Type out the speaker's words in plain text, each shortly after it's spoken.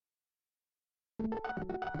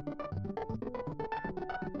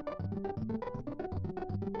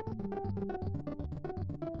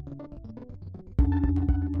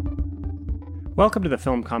Welcome to the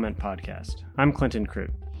Film Comment Podcast. I'm Clinton Crute.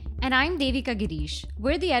 And I'm Devika Girish.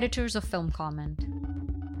 We're the editors of Film Comment.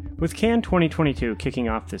 With Cannes 2022 kicking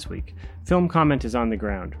off this week, Film Comment is on the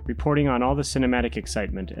ground, reporting on all the cinematic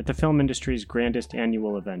excitement at the film industry's grandest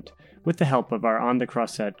annual event, with the help of our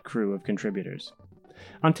on-the-cross-set crew of contributors.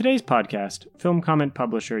 On today's podcast, Film Comment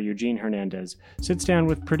publisher Eugene Hernandez sits down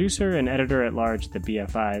with producer and editor-at-large at the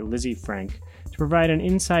BFI, Lizzie Francke, to provide an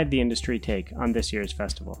inside-the-industry take on this year's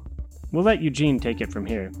festival. We'll let Eugene take it from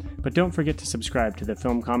here, but don't forget to subscribe to the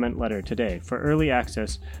Film Comment letter today for early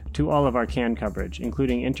access to all of our Cannes coverage,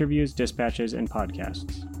 including interviews, dispatches, and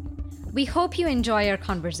podcasts. We hope you enjoy our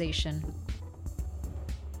conversation.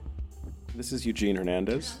 This is Eugene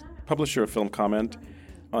Hernandez, publisher of Film Comment,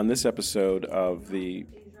 on this episode of the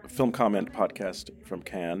Film Comment podcast from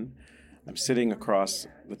Cannes. I'm sitting across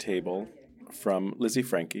the table from Lizzie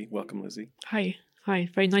Francke. Welcome, Lizzie. Hi,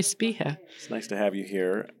 very nice to be here. It's nice to have you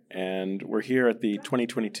here. And we're here at the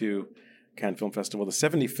 2022 Cannes Film Festival, the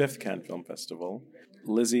 75th Cannes Film Festival.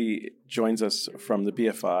 Lizzie joins us from the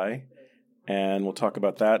BFI, and we'll talk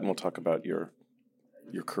about that, and we'll talk about your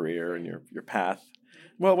career and your path.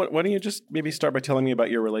 Well, why don't you just maybe start by telling me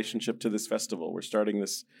about your relationship to this festival? We're starting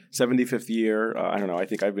this 75th year. I don't know, I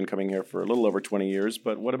think I've been coming here for a little over 20 years,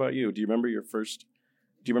 but what about you? Do you remember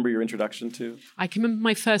your introduction to? I can remember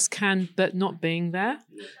my first Cannes, but not being there.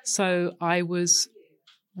 So I was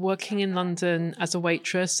working in London as a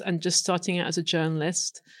waitress and just starting out as a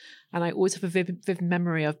journalist. And I always have a vivid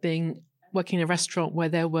memory of working in a restaurant where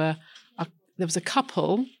there was a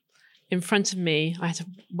couple in front of me I had to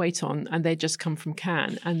wait on, and they'd just come from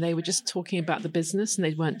Cannes, and they were just talking about the business and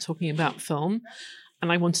they weren't talking about film.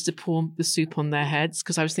 And I wanted to pour the soup on their heads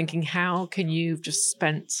because I was thinking, how can you have just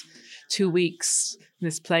spent 2 weeks in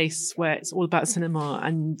this place where it's all about cinema?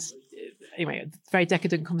 And anyway, a very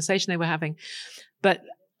decadent conversation they were having. But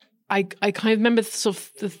I kind of remember sort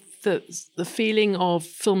of the feeling of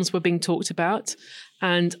films were being talked about.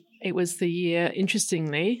 And it was the year,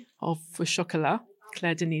 interestingly, of For Chocolat,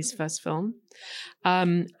 Claire Denis' first film.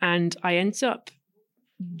 And I ended up,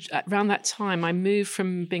 around that time, I moved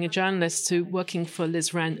from being a journalist to working for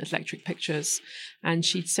Liz Wren at Electric Pictures. And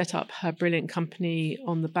she'd set up her brilliant company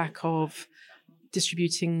on the back of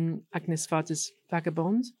distributing Agnès Varda's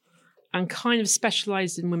Vagabond, and kind of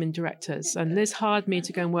specialized in women directors. And Liz hired me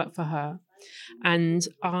to go and work for her. And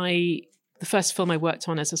the first film I worked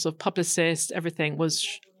on as a sort of publicist, everything was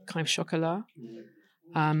kind of Chocolat.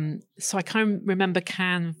 So I kind of remember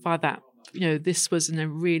Cannes via that. This was a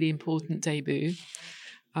really important debut.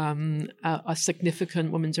 A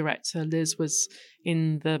significant woman director. Liz was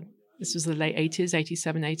this was the late 80s,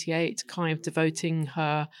 87, 88, kind of devoting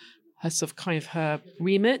her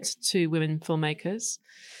remit to women filmmakers.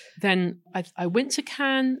 Then I went to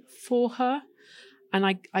Cannes for her, and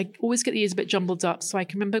I always get the years a bit jumbled up. So I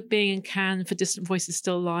can remember being in Cannes for Distant Voices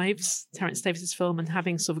Still Lives, Terence Davies' film, and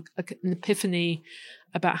having sort of an epiphany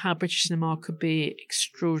about how British cinema could be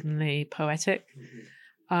extraordinarily poetic.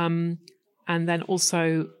 And then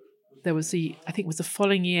also there was I think it was the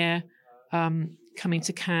following year, coming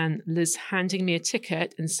to Cannes, Liz handing me a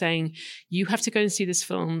ticket and saying, you have to go and see this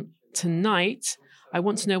film tonight. I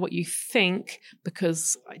want to know what you think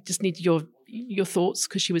because I just need your thoughts,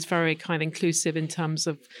 because she was very kind of inclusive in terms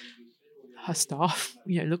of her staff,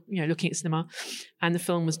 looking at cinema. And the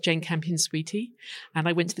film was Jane Campion's Sweetie. And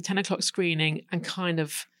I went to the 10 o'clock screening and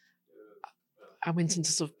I went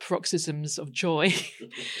into sort of paroxysms of joy.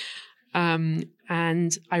 And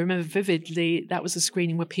I remember vividly that was a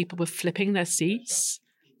screening where people were flipping their seats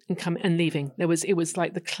and leaving. It was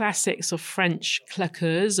like the classics of French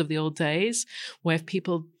claqueurs of the old days, where if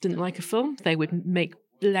people didn't like a film, they would make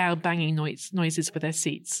loud banging noises with their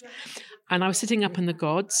seats. And I was sitting up in the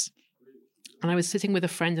gods, and I was sitting with a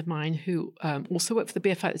friend of mine who also worked for the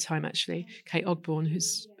BFI at the time, actually, Kate Ogborn,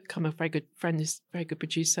 who's become a very good friend, is a very good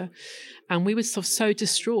producer. And we were sort of so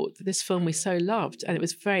distraught that this film we so loved, and it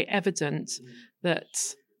was very evident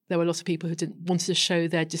that there were a lot of people who wanted to show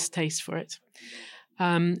their distaste for it.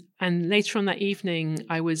 And later on that evening,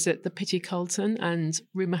 I was at the Pity Carlton, and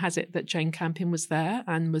rumour has it that Jane Campion was there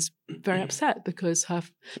and was very upset because her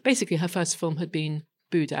first film had been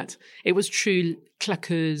booed at. It was true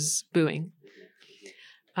claqueuse booing.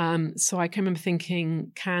 So I can remember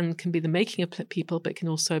thinking Cannes can be the making of people, but it can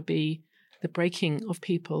also be the breaking of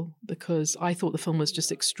people, because I thought the film was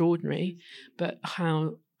just extraordinary, but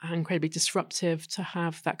how incredibly disruptive to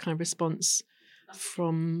have that kind of response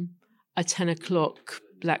from a 10 o'clock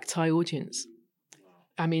black tie audience.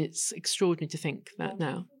 I mean, it's extraordinary to think that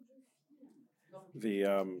now.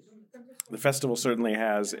 The festival certainly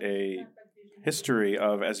has a history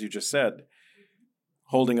of, as you just said,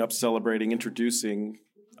 holding up, celebrating, introducing,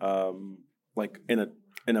 like in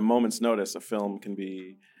a moment's notice, a film can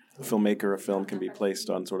be placed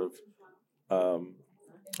on sort of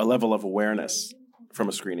a level of awareness from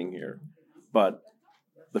a screening here. But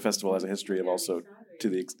the festival has a history of also, to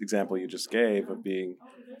the example you just gave, of being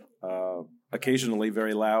occasionally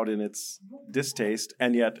very loud in its distaste,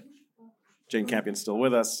 and yet Jane Campion's still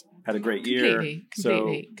with us, had a great year.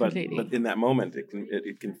 But in that moment, it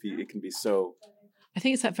can be so. I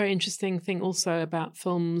think it's that very interesting thing also about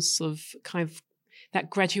films of kind of that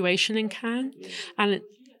graduation in Cannes, and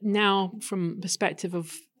now from perspective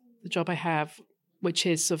of the job I have, which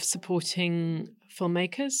is of supporting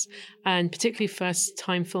filmmakers and particularly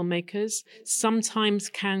first-time filmmakers, sometimes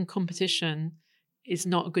Cannes competition is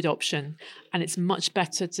not a good option. And it's much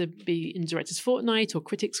better to be in Directors Fortnight or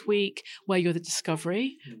Critics Week, where you're the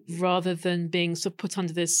discovery, rather than being sort of put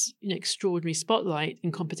under this extraordinary spotlight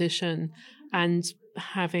in competition and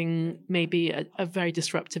having maybe a very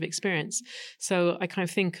disruptive experience. So I kind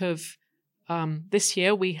of think of this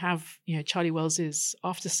year we have Charlie Wells's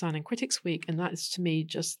After Sun and Critics Week, and that is to me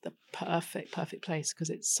just the perfect place because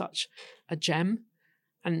it's such a gem,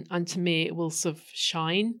 and to me it will sort of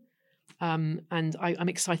shine. And I'm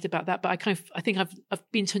excited about that. But I think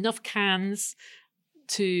I've been to enough Cannes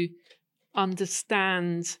to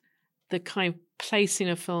understand the kind of placing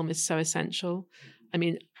a film is so essential. I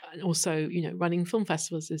mean, and also, running film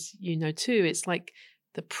festivals, as you know too, it's like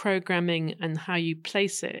the programming and how you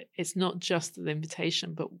place it. It's not just the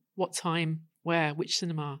invitation, but what time, where, which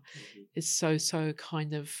cinema is so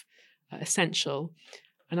kind of essential.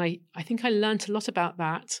 And I think I learned a lot about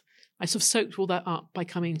that. I sort of soaked all that up by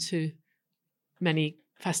coming to many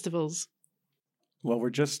festivals. Well, we're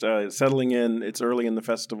just settling in. It's early in the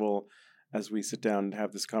festival as we sit down and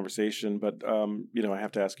have this conversation. But I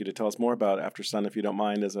have to ask you to tell us more about After Sun, if you don't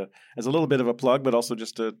mind, as a little bit of a plug, but also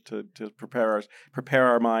just to prepare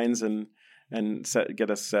our minds and get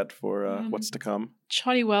us set for what's to come.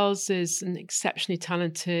 Charlie Wells is an exceptionally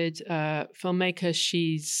talented filmmaker.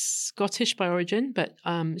 She's Scottish by origin, but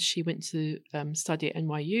she went to study at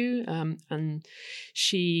NYU, and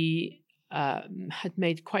she had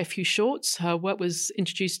made quite a few shorts. Her work was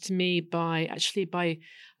introduced to me by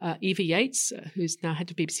Eva Yates, who's now head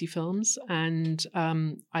of BBC Films, and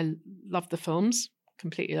I love the films,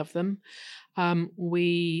 completely love them.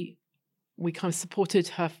 We kind of supported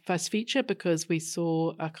her first feature because we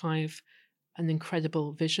saw an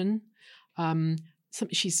incredible vision.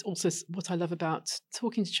 She's also, what I love about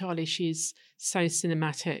talking to Charlie, she's so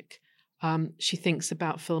cinematic. She thinks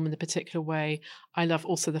about film in a particular way. I love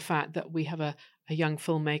also the fact that we have a young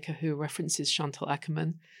filmmaker who references Chantal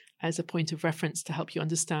Akerman as a point of reference to help you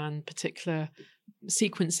understand particular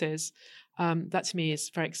sequences. That to me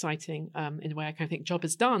is very exciting in a way I kind of think job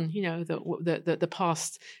is done. That the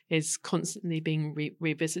past is constantly being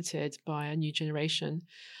revisited by a new generation.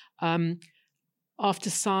 After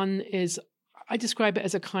Sun I describe it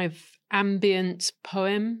as a kind of ambient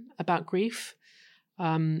poem about grief.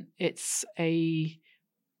 It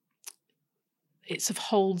sort of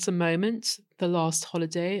holds a moment, the last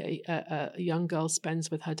holiday a young girl spends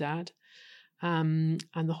with her dad. And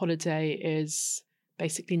the holiday is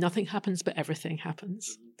basically nothing happens, but everything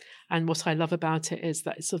happens. And what I love about it is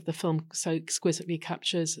that sort of the film so exquisitely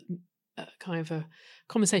captures kind of a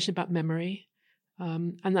conversation about memory.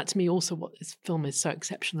 And that to me also what this film is so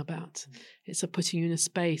exceptional about. It's putting you in a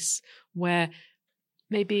space where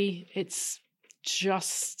maybe it's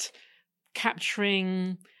just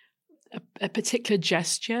capturing a particular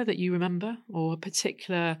gesture that you remember, or a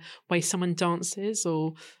particular way someone dances,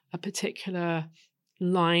 or a particular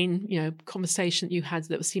line, conversation that you had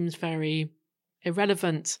that seems very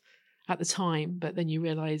irrelevant at the time, but then you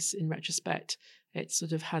realize in retrospect it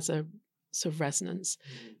sort of has a sort of resonance.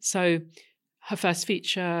 So her first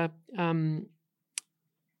feature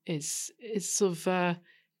is sort of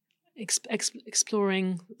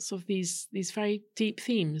exploring sort of these very deep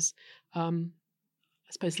themes.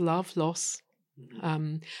 I suppose love, loss,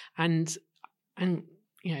 and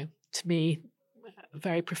to me, a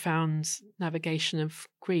very profound navigation of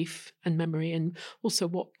grief and memory, and also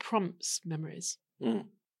what prompts memories.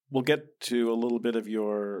 We'll get to a little bit of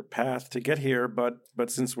your path to get here, but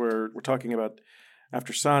since we're talking about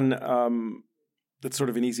After Sun, that's sort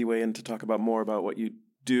of an easy way in to talk about more about what you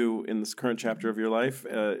do in this current chapter of your life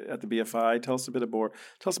at the BFI. Tell us a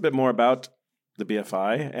bit more about the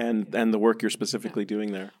BFI and the work you're specifically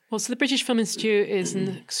doing there. Well, so the British Film Institute is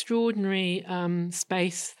an extraordinary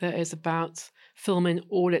space that is about film in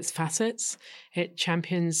all its facets. It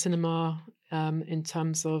champions cinema in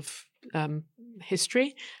terms of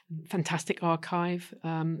history, fantastic archive.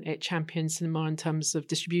 It champions cinema in terms of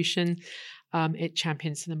distribution. It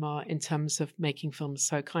champions cinema in terms of making films.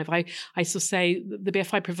 So kind of, I sort of say the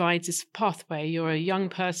BFI provides this pathway. You're a young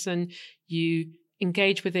person, you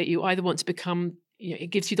engage with it. You either want to become,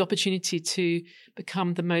 it gives you the opportunity to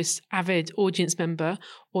become the most avid audience member,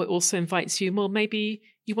 or it also invites you, well, maybe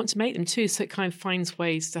you want to make them too. So it kind of finds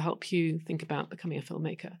ways to help you think about becoming a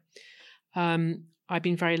filmmaker. I've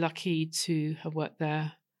been very lucky to have worked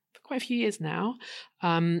there for quite a few years now.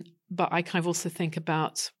 But I kind of also think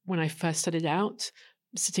about when I first started out,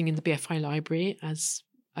 sitting in the BFI library as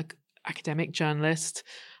an academic journalist,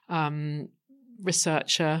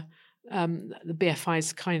 researcher. The BFI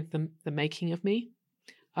is kind of the making of me.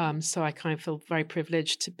 So I kind of feel very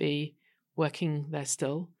privileged to be working there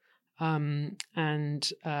still.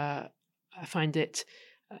 And I find it,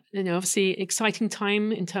 obviously exciting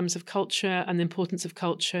time in terms of culture and the importance of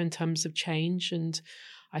culture in terms of change. And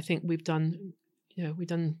I think we've done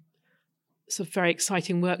sort of very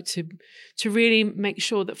exciting work to really make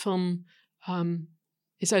sure that film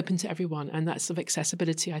is open to everyone, and that sort of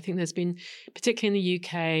accessibility. I think there's been, particularly in the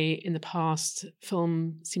UK in the past,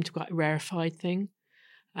 film seemed to be quite a rarefied thing.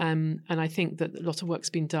 And I think that a lot of work's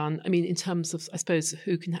been done. I mean, in terms of, I suppose,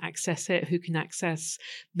 who can access it, who can access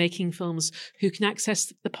making films, who can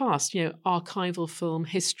access the past, archival film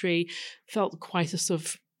history felt quite a sort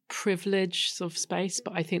of privileged sort of space.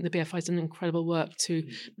 But I think the BFI has done incredible work to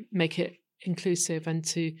make it inclusive and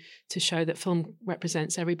to show that film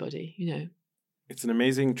represents everybody, It's an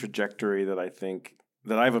amazing trajectory that I think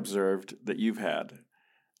that I've observed that you've had.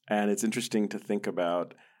 And it's interesting to think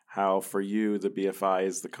about how for you the BFI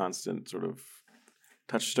is the constant sort of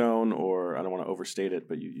touchstone, or I don't want to overstate it,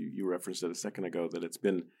 but you referenced it a second ago, that it's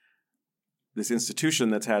been this institution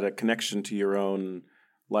that's had a connection to your own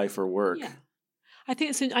life or work. Yeah. I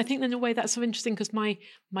think in a way that's so interesting because my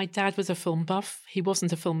dad was a film buff. He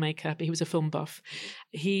wasn't a filmmaker, but he was a film buff.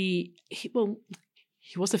 He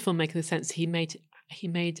was a filmmaker in the sense he made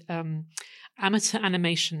amateur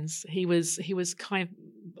animations. He was kind of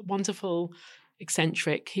wonderful,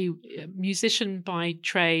 eccentric. He musician by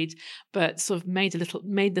trade, but sort of made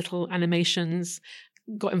little animations.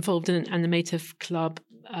 Got involved in an animative club.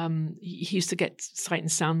 He used to get Sight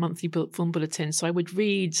and Sound monthly film bulletin, so I would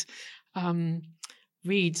read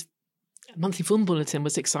monthly film bulletin.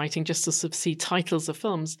 Was exciting just to sort of see titles of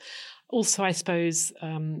films. Also, I suppose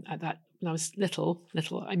at that when I was little,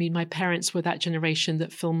 I mean, my parents were that generation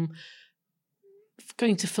that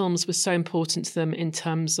going to films was so important to them in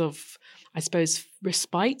terms of, I suppose,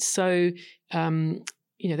 respite. So,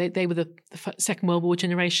 they were the Second World War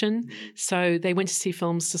generation. So they went to see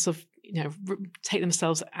films to sort of, take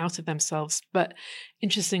themselves out of themselves. But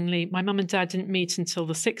interestingly, my mum and dad didn't meet until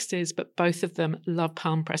the 60s, but both of them loved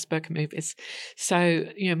Palm Pressburger movies. So,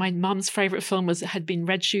 my mum's favourite film had been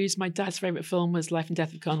Red Shoes. My dad's favourite film was Life and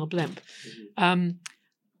Death of Colonel Blimp. And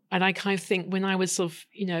I kind of think when I was sort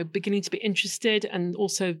of, beginning to be interested, and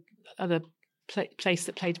also other place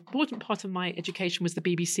that played an important part of my education was the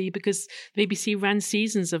BBC, because the BBC ran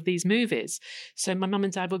seasons of these movies. So my mum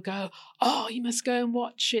and dad would go, "Oh, you must go and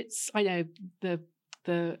watch the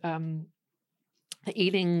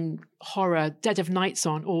Ealing horror Dead of Night's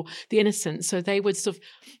on, or The Innocent." So they would sort of,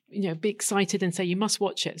 be excited and say, "You must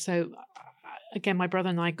watch it." So again, my brother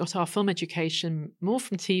and I got our film education more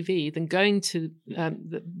from TV than going to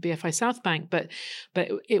the BFI South Bank, but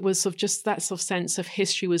it was sort of just that sort of sense of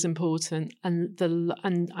history was important, and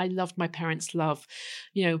I loved my parents' love.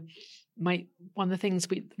 One of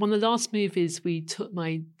the last movies we took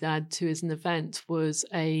my dad to as an event was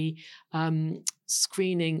a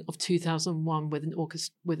screening of 2001 with an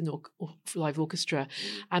live orchestra,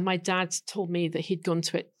 and my dad told me that he'd gone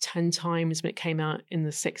to it 10 times when it came out in the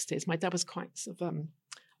 60s. My dad was quite sort of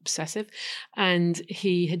obsessive, and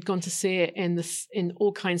he had gone to see it in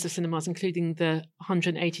all kinds of cinemas, including the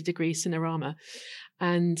 180-degree Cinerama,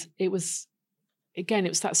 and it was. Again, it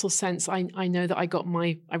was that sort of sense. I know that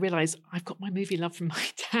I realized I've got my movie love from my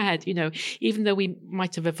dad, even though we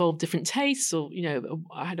might have evolved different tastes, or,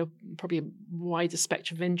 I had probably a wider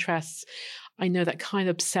spectrum of interests. I know that kind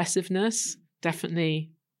of obsessiveness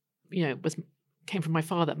definitely, came from my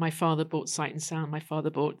father. My father bought Sight and Sound. My father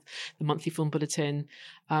bought the monthly film bulletin.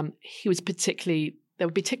 He was there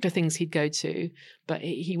would be particular things he'd go to, but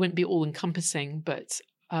he wouldn't be all encompassing. But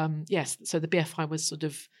yes, so the BFI was sort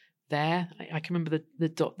of there. I can remember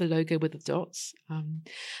the logo with the dots.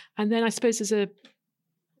 And then I suppose as a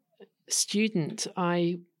student,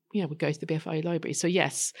 I would go to the BFI library. So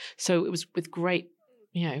yes, so it was with great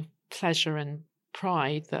pleasure and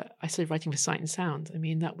pride that I started writing for Sight and Sound. I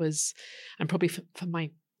mean, that was, and probably for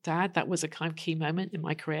my dad, that was a kind of key moment in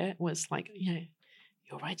my career. It was like,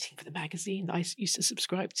 you're writing for the magazine that I used to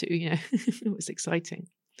subscribe to. It was exciting.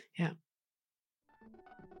 Yeah.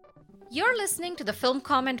 You're listening to the Film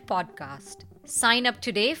Comment Podcast. Sign up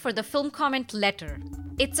today for the Film Comment Letter.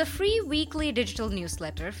 It's a free weekly digital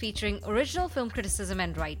newsletter featuring original film criticism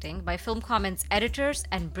and writing by Film Comment's editors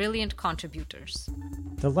and brilliant contributors.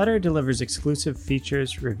 The letter delivers exclusive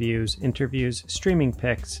features, reviews, interviews, streaming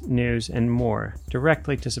picks, news, and more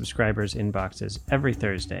directly to subscribers' inboxes every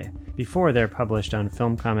Thursday before they're published on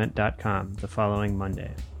filmcomment.com the following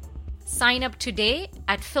Monday. Sign up today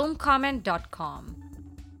at filmcomment.com.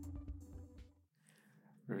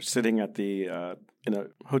 We're sitting at the in a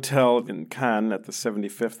hotel in Cannes at the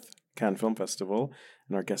 75th Cannes Film Festival,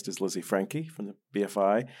 and our guest is Lizzie Francke from the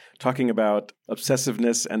BFI, talking about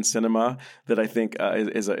obsessiveness and cinema that I think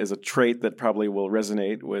is a trait that probably will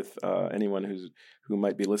resonate with anyone who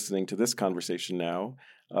might be listening to this conversation now,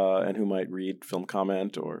 and who might read Film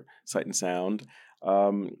Comment or Sight and Sound.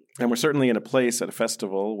 And we're certainly in a place at a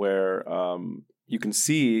festival where you can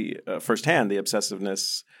see firsthand the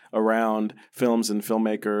obsessiveness around films and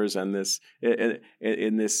filmmakers, and this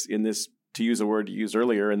in this to use a word you used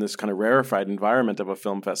earlier, in this kind of rarefied environment of a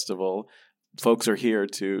film festival. Folks are here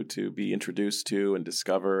to be introduced to and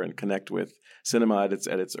discover and connect with cinema at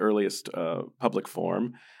its earliest public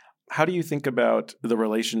form. How do you think about the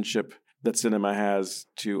relationship that cinema has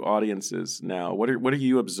to audiences now? What are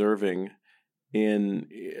you observing?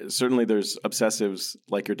 Certainly there's obsessives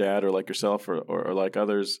like your dad or like yourself or like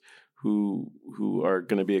others who are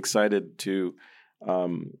going to be excited to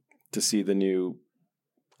see the new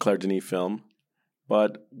Claire Denis film.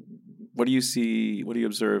 But what do you see? What do you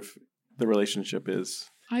observe the relationship is?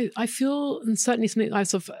 I feel, and certainly something I've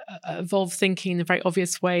sort of evolved thinking in a very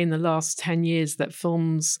obvious way in the last 10 years, that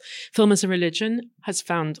film as a religion has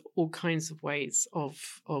found all kinds of ways of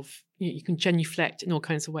you can genuflect in all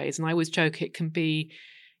kinds of ways. And I always joke you can be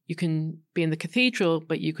in the cathedral,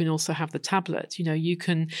 but you can also have the tablet. You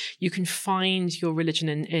can find your religion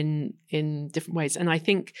in different ways. And I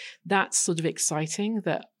think that's sort of exciting,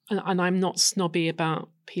 and I'm not snobby about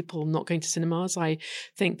people not going to cinemas. I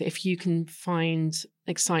think that if you can find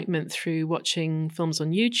excitement through watching films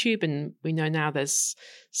on YouTube, and we know now there's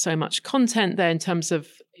so much content there in terms of,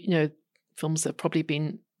 films that have probably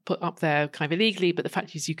been put up there kind of illegally, but the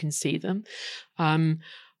fact is you can see them.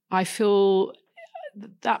 I feel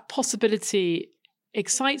that possibility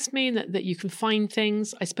excites me, that you can find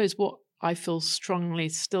things. I suppose what I feel strongly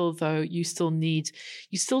still, though, you still need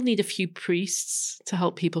a few priests to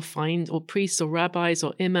help people find, or priests or rabbis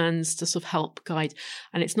or imams to sort of help guide.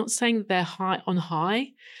 And it's not saying that they're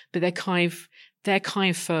high, but their kind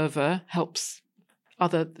of fervor helps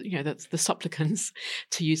other, the supplicants,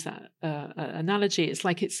 to use that analogy. It's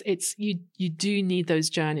like you do need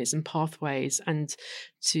those journeys and pathways, and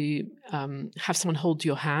to have someone hold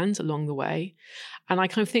your hand along the way. And I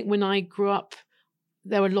kind of think when I grew up,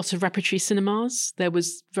 there were a lot of repertory cinemas. There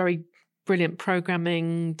was very brilliant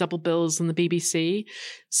programming, double bills on the BBC.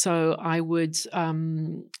 So I would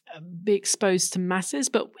be exposed to masses,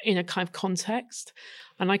 but in a kind of context.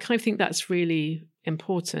 And I kind of think that's really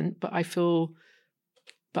important. But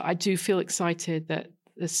I do feel excited that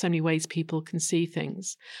there's so many ways people can see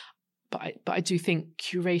things. But I do think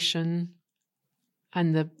curation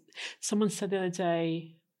and someone said the other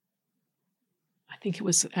day, I think it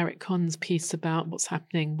was Eric Kahn's piece about what's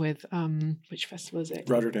happening with, which festival is it?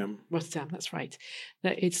 Rotterdam, that's right.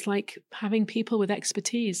 That it's like having people with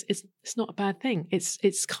expertise. It's not a bad thing.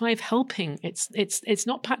 It's kind of helping. It's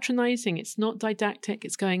not patronizing. It's not didactic.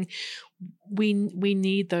 It's going, we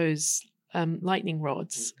need those lightning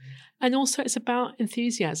rods. And also it's about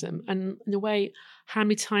enthusiasm. And in a way, how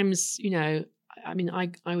many times, I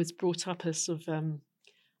was brought up as sort of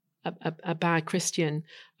a bad Christian.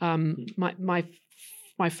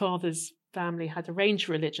 My father's family had a range of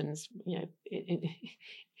religions.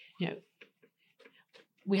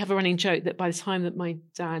 We have a running joke that by the time that my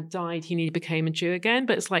dad died, he nearly became a Jew again.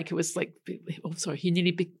 But he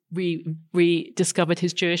nearly rediscovered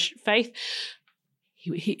his Jewish faith.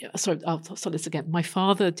 I'll start this again. My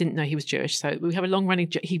father didn't know he was Jewish, so we have a long-running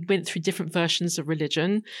joke. He went through different versions of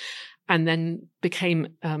religion, and then became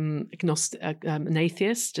agnostic, an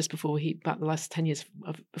atheist just about the last 10 years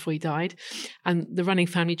before he died. And the running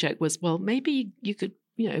family joke was, well, maybe you could,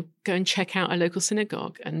 go and check out a local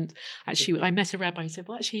synagogue. And actually, I met a rabbi who said,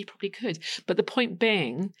 well, actually, you probably could. But the point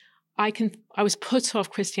being, I was put off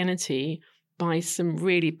Christianity by some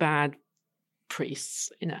really bad priests,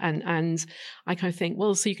 and I kind of think,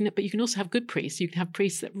 well, so but you can also have good priests. You can have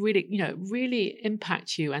priests that really, really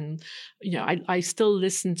impact you. And, I still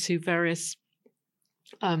listen to various,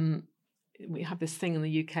 we have this thing in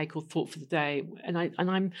the UK called Thought for the Day, and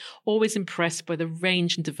I'm always impressed by the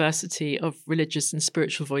range and diversity of religious and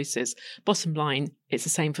spiritual voices. Bottom line, it's the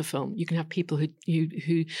same for film. You can have people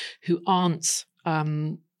who aren't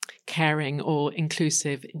caring or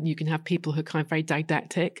inclusive. You can have people who are kind of very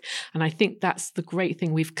didactic, and I think that's the great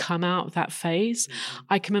thing. We've come out of that phase. Mm-hmm.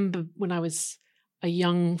 I can remember when I was a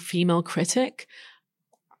young female critic,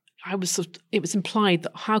 it was implied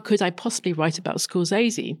that how could I possibly write about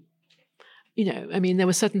Scorsese? There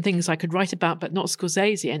were certain things I could write about, but not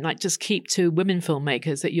Scorsese, and just keep to women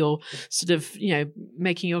filmmakers that you're sort of,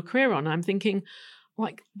 making your career on. I'm thinking,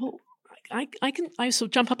 I sort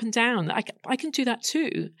of jump up and down. I can do that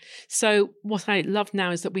too. So what I love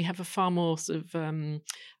now is that we have a far more sort of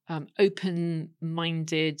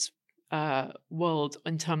open-minded world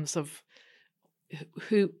in terms of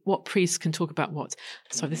what priests can talk about what.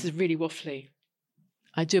 So this is really waffly.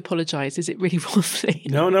 I do apologize. Is it really waffly?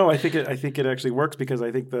 No. I think it actually works, because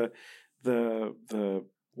I think the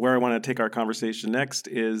where I want to take our conversation next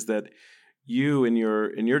is that you in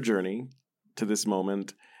your journey to this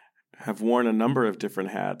moment have worn a number of different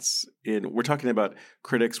hats. We're talking about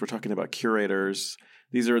critics. We're talking about curators.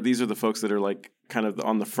 These are the folks that are kind of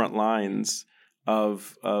on the front lines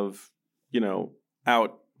of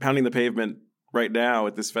out pounding the pavement right now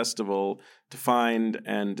at this festival to find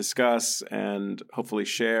and discuss and hopefully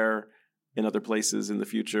share in other places in the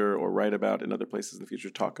future, or write about in other places in the future,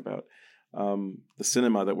 talk about the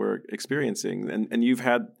cinema that we're experiencing. And you've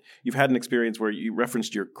had an experience where you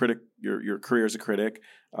referenced your career as a critic,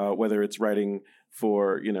 whether it's writing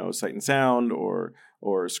for Sight and Sound or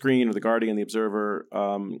Screen or The Guardian, The Observer.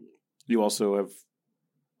 You also have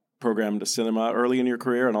programmed a cinema early in your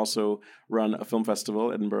career and also run a film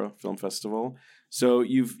festival, Edinburgh Film Festival. So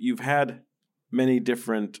you've had many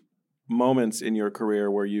different moments in your career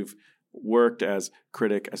where you've worked as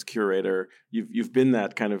critic, as curator. You've been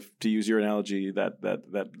that kind of, to use your analogy,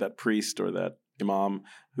 that priest or that imam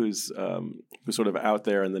who's sort of out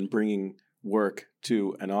there and then bringing work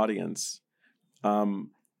to an audience.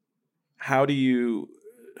 How do you?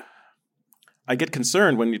 I get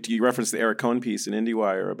concerned when you reference the Eric Cohn piece in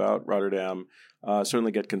IndieWire about Rotterdam.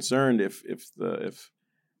 Certainly get concerned if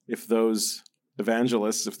those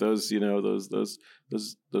evangelists, if those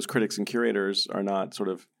critics and curators are not sort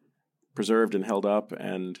of preserved and held up,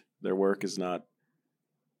 and their work is not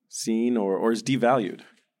seen or is devalued.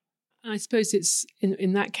 I suppose it's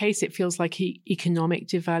in that case, it feels like economic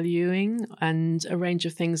devaluing and a range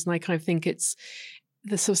of things. And I kind of think it's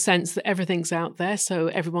the sort of sense that everything's out there so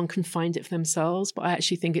everyone can find it for themselves. But I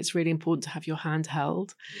actually think it's really important to have your hand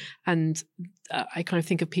held. And I kind of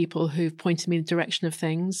think of people who've pointed me in the direction of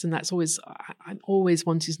things. And that's always, I'm always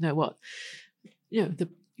wanting to know what,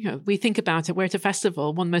 we think about it. We're at a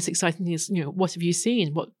festival. One of the most exciting things is, what have you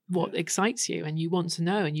seen? What excites you? And you want to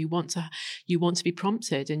know, and you want to be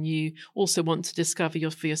prompted, and you also want to discover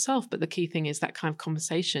for yourself. But the key thing is that kind of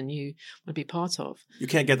conversation you want to be part of. You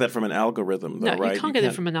can't get that from an algorithm, though, no, right? You can't get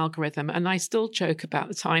it from an algorithm. And I still joke about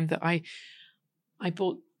the time that I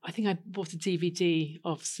bought a DVD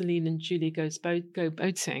of Celine and Julie Go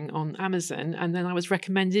Boating on Amazon, and then I was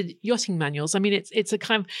recommended yachting manuals. I mean,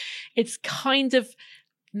 it's kind of.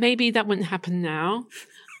 Maybe that wouldn't happen now,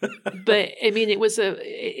 but I mean,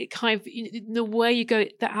 it kind of, the way you go,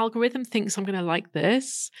 the algorithm thinks I'm going to like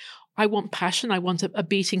this. I want passion. I want a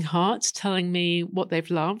beating heart telling me what they've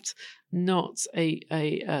loved, not a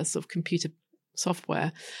sort of computer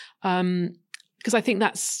software. Because I think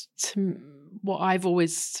that's what I've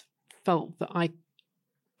always felt that I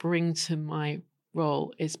bring to my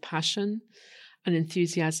role is passion and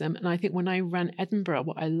enthusiasm. And I think when I ran Edinburgh,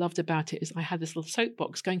 what I loved about it is I had this little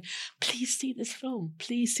soapbox going, please see this film,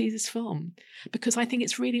 because I think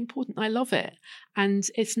it's really important. I love it. And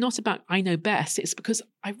it's not about I know best. It's because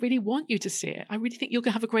I really want you to see it. I really think you're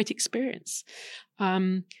going to have a great experience.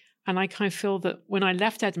 And I kind of feel that when I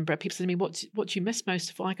left Edinburgh, people said to me, what do you miss most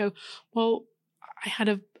of all? I go, well, I had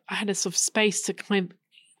a sort of space to kind of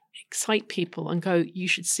excite people and go, you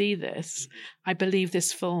should see this. I believe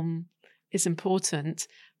this film is important,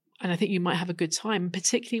 and I think you might have a good time,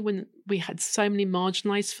 particularly when we had so many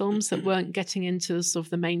marginalized films that weren't getting into sort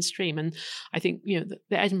of the mainstream. And I think, the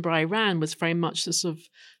Edinburgh I ran was very much the sort of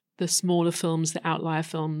the smaller films, the outlier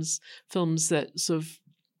films that sort of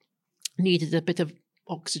needed a bit of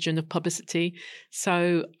oxygen of publicity.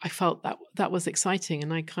 So I felt that was exciting.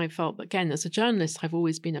 And I kind of felt, again, as a journalist, I've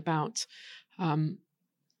always been about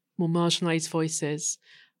more marginalized voices,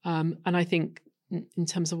 And I think in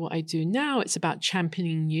terms of what I do now, it's about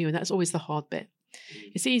championing you, and that's always the hard bit.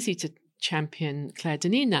 It's easy to champion Claire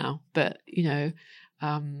Denis now, but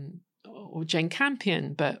or Jane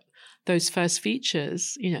Campion, but those first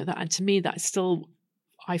features, that to me that's still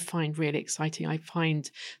I find really exciting. I find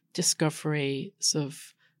discovery sort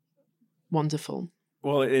of wonderful.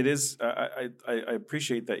 Well, it is. I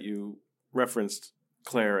appreciate that you referenced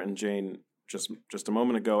Claire and Jane just a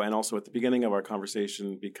moment ago, and also at the beginning of our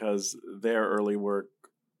conversation, because their early work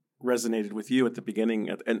resonated with you at the beginning,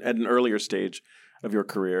 at an earlier stage of your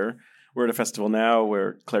career. We're at a festival now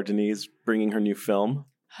where Claire Denis is bringing her new film.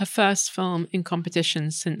 Her first film in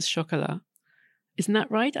competition since Chocolat. Isn't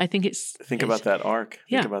that right? I think it's... Think about that arc.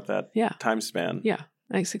 Yeah. Think about that time span. Yeah,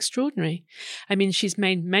 it's extraordinary. I mean, she's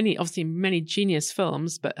made many genius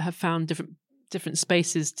films, but have found different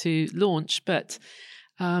spaces to launch. But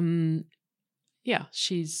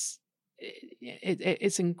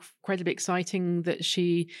it's incredibly exciting that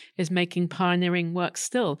she is making pioneering work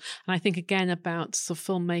still. And I think again about sort of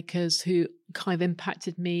filmmakers who kind of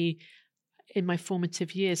impacted me in my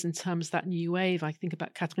formative years in terms of that new wave. I think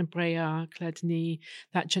about Catherine Breillat, Claire Denis,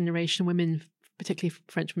 that generation of women, particularly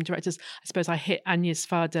French women directors. I suppose I hit Agnès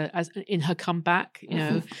Varda as in her comeback,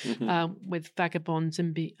 with Vagabonds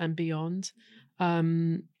and Beyond.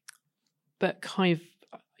 But kind of,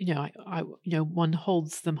 I one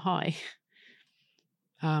holds them high.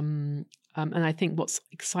 And I think what's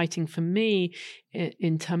exciting for me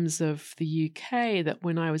in terms of the UK, that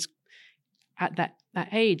when I was at that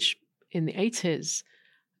age in the 80s,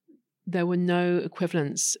 there were no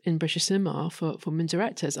equivalents in British cinema for women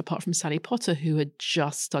directors, apart from Sally Potter, who had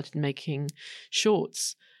just started making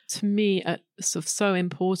shorts. To me, sort of so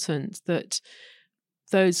important that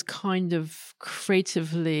those kind of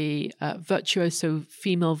creatively virtuoso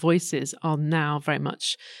female voices are now very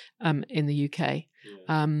much in the UK.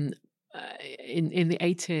 Yeah. In the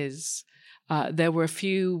 80s, there were a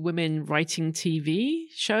few women writing TV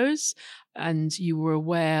shows, and you were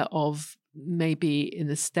aware of maybe in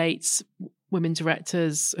the States women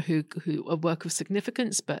directors who a work of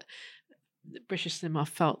significance, but British cinema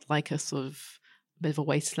felt like a sort of bit of a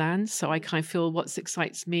wasteland. So I kind of feel what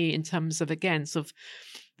excites me in terms of, again, sort of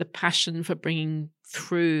the passion for bringing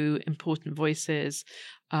through important voices,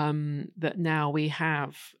 that now we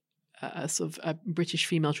have a sort of a British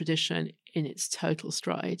female tradition in its total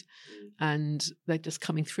stride, and they're just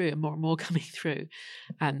coming through, and more coming through,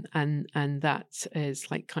 and that is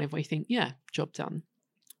like kind of where you think, yeah, job done.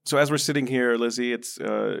 So as we're sitting here, Lizzie, it's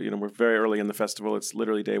we're very early in the festival. It's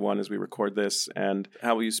literally day one as we record this. And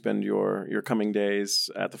how will you spend your coming days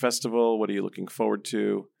at the festival? What are you looking forward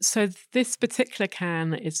to? So this particular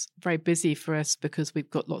Cannes is very busy for us because we've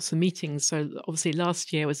got lots of meetings. So obviously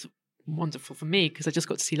last year was wonderful for me because I just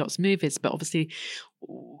got to see lots of movies. But obviously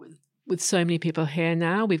with so many people here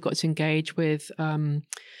now, we've got to engage with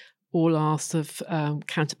all our sort of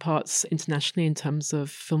counterparts internationally in terms of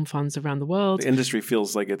film funds around the world. The industry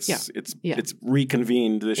feels like it's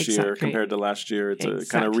reconvened this year compared to last year. It's a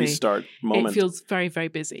kind of restart moment. It feels very, very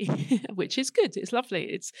busy, which is good. It's lovely.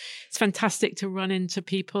 It's fantastic to run into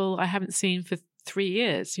people I haven't seen for 3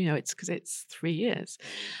 years. It's because it's 3 years.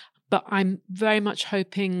 But I'm very much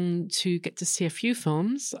hoping to get to see a few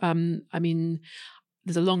films. I mean,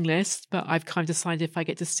 there's a long list, but I've kind of decided if I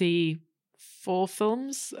get to see 4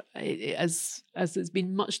 films, as there's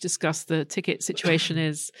been much discussed, the ticket situation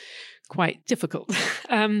is quite difficult.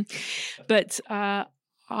 But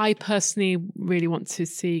I personally really want to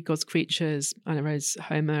see God's Creatures, Anna Rose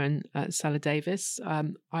Homer and Sala Davis.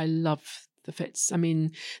 I love the fits. I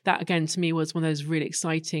mean, that again to me was one of those really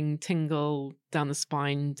exciting tingle down the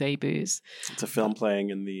spine debuts. It's a film playing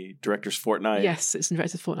in the Director's Fortnight. Yes, it's in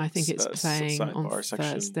Director's Fortnight. I think it's playing on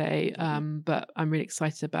Thursday. But I'm really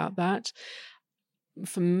excited about that.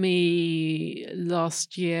 For me,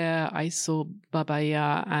 last year I saw Baba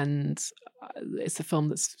Ya, and it's a film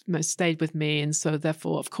that's most stayed with me, and so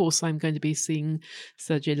therefore, of course, I'm going to be seeing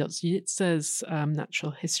Sergei Loznic's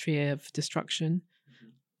Natural History of Destruction.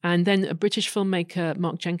 And then a British filmmaker,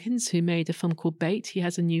 Mark Jenkins, who made a film called Bait. He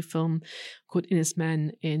has a new film called Innes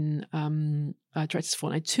Men in Director's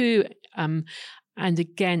Fortnight 2. And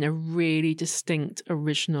again, a really distinct,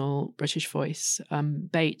 original British voice.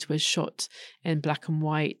 Bait was shot in black and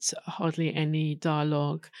white, hardly any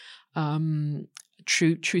dialogue.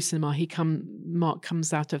 True cinema. Mark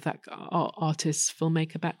comes out of that artist,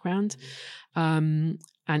 filmmaker background.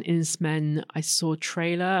 And Innes Men, I saw a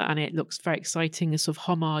trailer and it looks very exciting, a sort of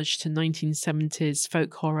homage to 1970s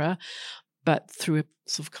folk horror, but through a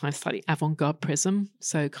sort of kind of slightly avant-garde prism.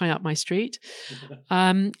 So kind of up my street.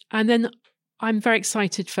 And then I'm very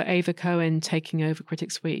excited for Ava Cohen taking over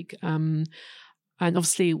Critics Week. And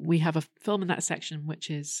obviously we have a film in that section, which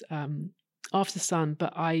is After Sun,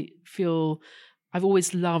 but I feel I've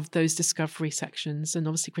always loved those discovery sections. And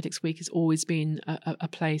obviously Critics Week has always been a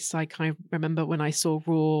place. I kind of remember when I saw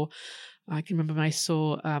Raw, I can remember when I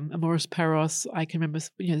saw Amores Perros. I can remember,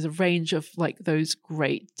 there's a range of like those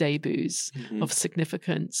great debuts of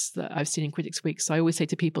significance that I've seen in Critics Week. So I always say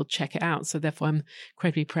to people, check it out. So therefore I'm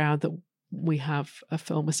incredibly proud that we have a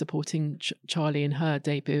film we're supporting Charlie in her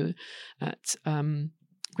debut at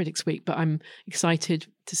Critics Week. But I'm excited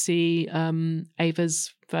to see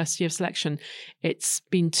Ava's first year of selection. It's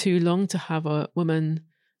been too long to have a woman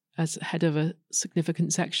as head of a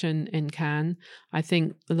significant section in Cannes. I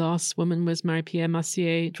think the last woman was Marie-Pierre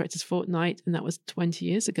Massier, Director's Fortnight, and that was 20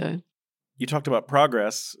 years ago. You talked about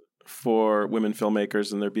progress for women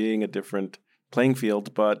filmmakers and there being a different playing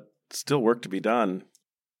field, but still work to be done.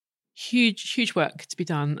 Huge work to be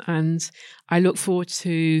done, and I look forward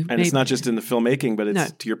to. And it's not just in the filmmaking, but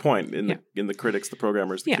it's to your point in the critics, the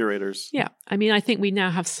programmers, the curators. Yeah, I mean, I think we now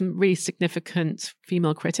have some really significant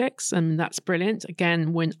female critics, and that's brilliant.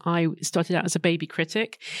 Again, when I started out as a baby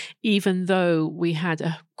critic, even though we had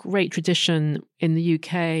a great tradition in the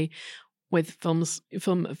UK with film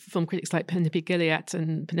critics like Penelope Gilliatt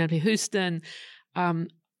and Penelope Houston,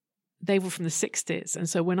 they were from the 60s, and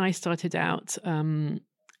so when I started out.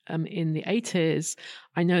 In the 80s,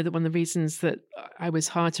 I know that one of the reasons that I was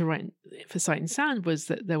hard to write for Sight and Sound was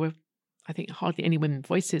that there were, I think, hardly any women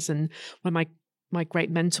voices. And one of my great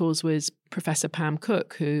mentors was Professor Pam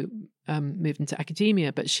Cook, who moved into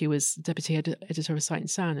academia, but she was deputy editor of Sight and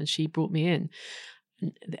Sound, and she brought me in.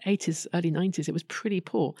 In the 80s, early 90s, it was pretty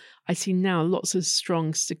poor. I see now lots of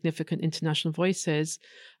strong, significant international voices,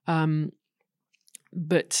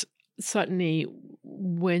 but certainly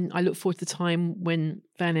when I look forward to the time when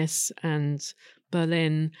Venice and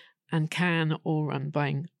Berlin and Cannes are all run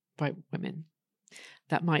by women.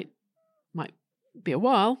 That might be a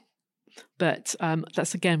while, but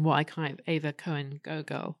that's again why I kind of Ava Cohen go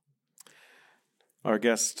girl. Our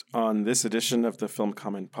guest on this edition of the Film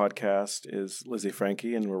Comment podcast is Lizzie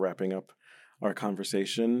Francke, and we're wrapping up our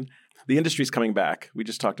conversation. The industry's coming back. We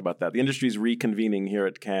just talked about that. The industry's reconvening here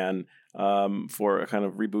at Cannes for a kind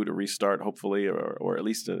of reboot, a restart, hopefully, or at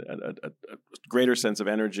least a greater sense of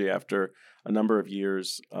energy after a number of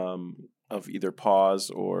years of either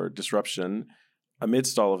pause or disruption.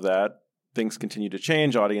 Amidst all of that, things continue to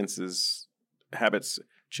change. Audiences' habits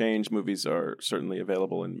change. Movies are certainly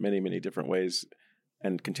available in many, many different ways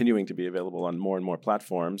and continuing to be available on more and more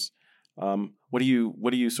platforms. What are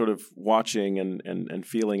you sort of watching and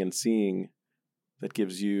feeling and seeing that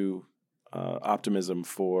gives you optimism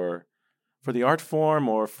for the art form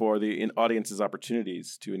or for the audience's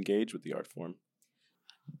opportunities to engage with the art form?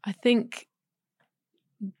 I think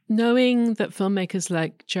knowing that filmmakers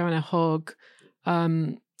like Joanna Hogg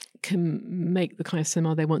can make the kind of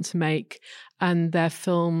cinema they want to make, and their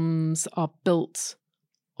films are built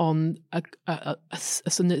on a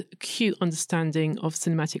sort of acute understanding of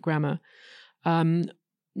cinematic grammar.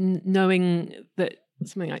 Knowing that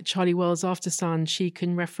something like Charlie Wells' After Sun, she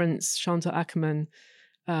can reference Chantal Akerman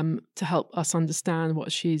to help us understand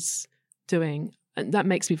what she's doing. And that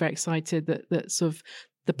makes me very excited that sort of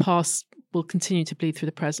the past will continue to bleed through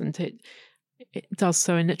the present. It does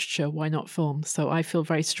so in literature, why not film? So I feel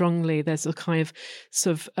very strongly there's a kind of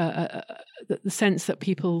sort of the sense that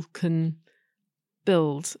people can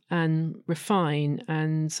build and refine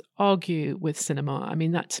and argue with cinema. I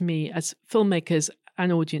mean, that to me, as filmmakers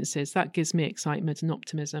and audiences, that gives me excitement and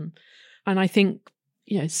optimism. And I think,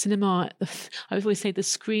 cinema, I always say the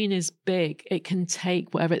screen is big. It can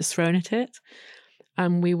take whatever it's thrown at it.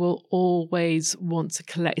 And we will always want to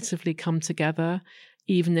collectively come together,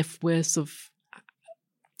 even if we're sort of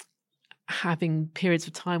having periods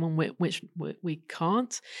of time on which we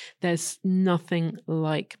can't. There's nothing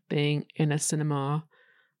like being in a cinema,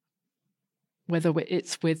 whether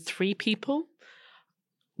it's with 3 people,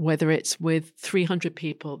 whether it's with 300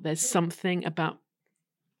 people. There's something about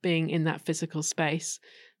being in that physical space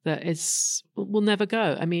that will never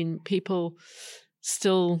go. I mean, people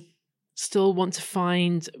still want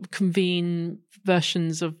to convene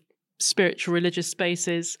versions of spiritual religious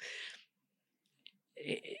spaces.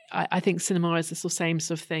 I think cinema is the same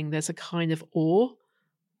sort of thing. There's a kind of awe,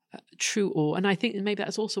 true awe. And I think maybe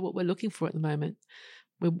that's also what we're looking for at the moment.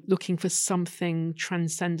 We're looking for something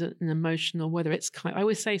transcendent and emotional, whether it's I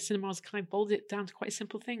always say cinema's kind of boiled it down to quite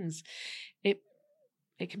simple things. It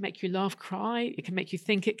can make you laugh, cry. It can make you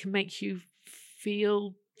think. It can make you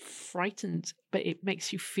feel frightened, but it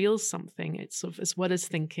makes you feel something. It's sort of as well as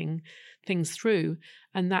thinking things through.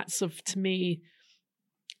 And that's sort of, to me,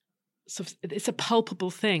 sort of, it's a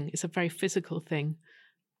palpable thing. It's a very physical thing.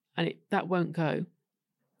 And that won't go.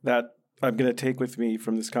 That I'm going to take with me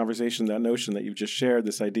from this conversation, that notion that you've just shared,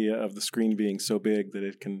 this idea of the screen being so big that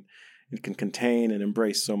it can contain and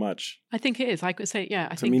embrace so much. I think it is. I could say, yeah.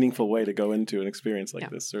 It's a meaningful way to go into an experience like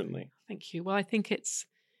this, certainly. Thank you. Well, I think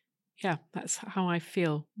that's how I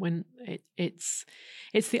feel when it's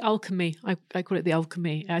the alchemy. I call it the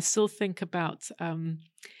alchemy. I still think about,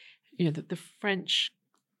 the French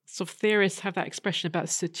sort of theorists have that expression about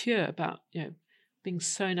suture, about, being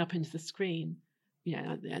sewn up into the screen.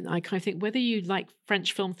 And I kind of think whether you like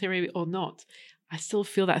French film theory or not, I still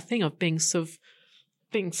feel that thing of being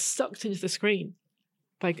sucked into the screen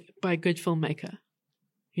by a good filmmaker.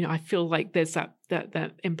 I feel like there's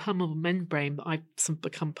that impermeable membrane that I've sort of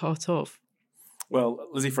become part of. Well,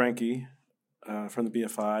 Lizzie Francke from the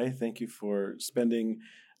BFI, thank you for spending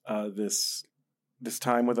this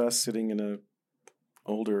time with us, sitting in a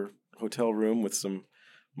older hotel room with some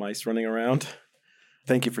mice running around.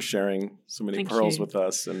 Thank you for sharing so many pearls with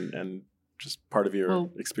us and just part of your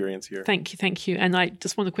experience here. Thank you. And I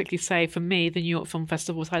just want to quickly say, for me, the New York Film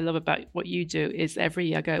Festival, what I love about what you do is every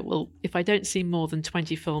year I go, well, if I don't see more than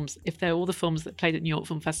 20 films, if they're all the films that played at New York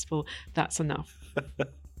Film Festival, that's enough.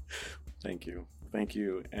 Thank you.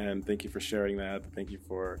 And thank you for sharing that. Thank you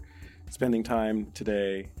for spending time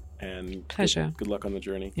today. And pleasure. Good luck on the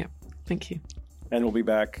journey. Yeah, thank you. And we'll be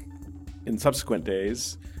back in subsequent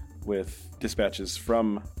days with dispatches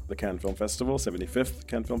from the Cannes Film Festival, 75th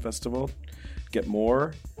Cannes Film Festival. Get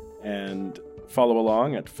more and follow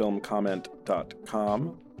along at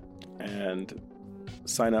filmcomment.com and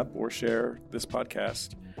sign up or share this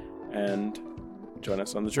podcast and join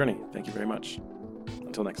us on the journey. Thank you very much.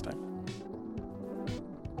 Until next time.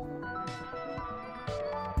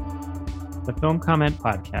 The Film Comment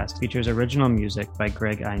podcast features original music by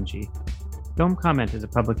Greg Einge. Film Comment is a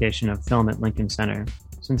publication of Film at Lincoln Center.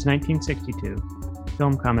 Since 1962,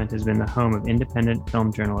 Film Comment has been the home of independent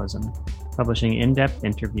film journalism, publishing in-depth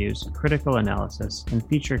interviews, critical analysis, and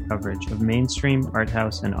feature coverage of mainstream, art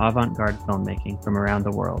house, and avant-garde filmmaking from around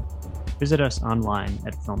the world. Visit us online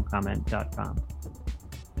at filmcomment.com.